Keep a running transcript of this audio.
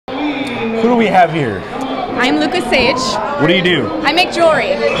Who do we have here? I'm Lucah Sage. What do you do? I make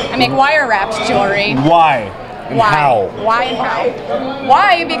jewelry. I make wire-wrapped jewelry. Why? And how? Why and how?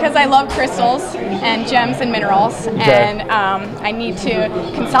 Why? Because I love crystals and gems and minerals, and I need to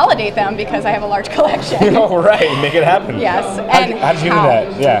consolidate them because I have a large collection. Oh, right. Make it happen. Yes. And how did you do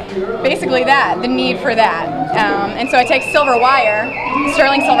that? Yeah. Basically the need for that. And so I take silver wire,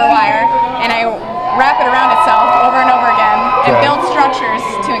 sterling silver wire, and I wrap it around itself over and over again and build structures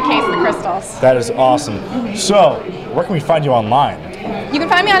to encase the crystals. That is awesome. So, where can we find you online? You can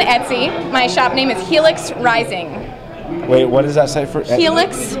find me on Etsy. My shop name is Helix Rising. Wait, what is that site for?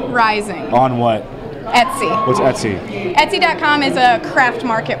 Helix Rising. On what? Etsy. What's Etsy? Etsy.com is a craft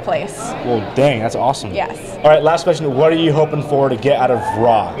marketplace. Well, dang, that's awesome. Yes. All right, last question. What are you hoping for to get out of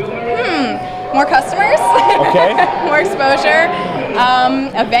Raw? More customers. Okay. More exposure.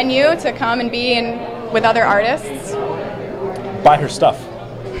 A venue to come and be in with other artists. Buy her stuff.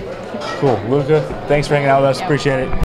 Cool. Lucah, thanks for hanging out with us. Appreciate it.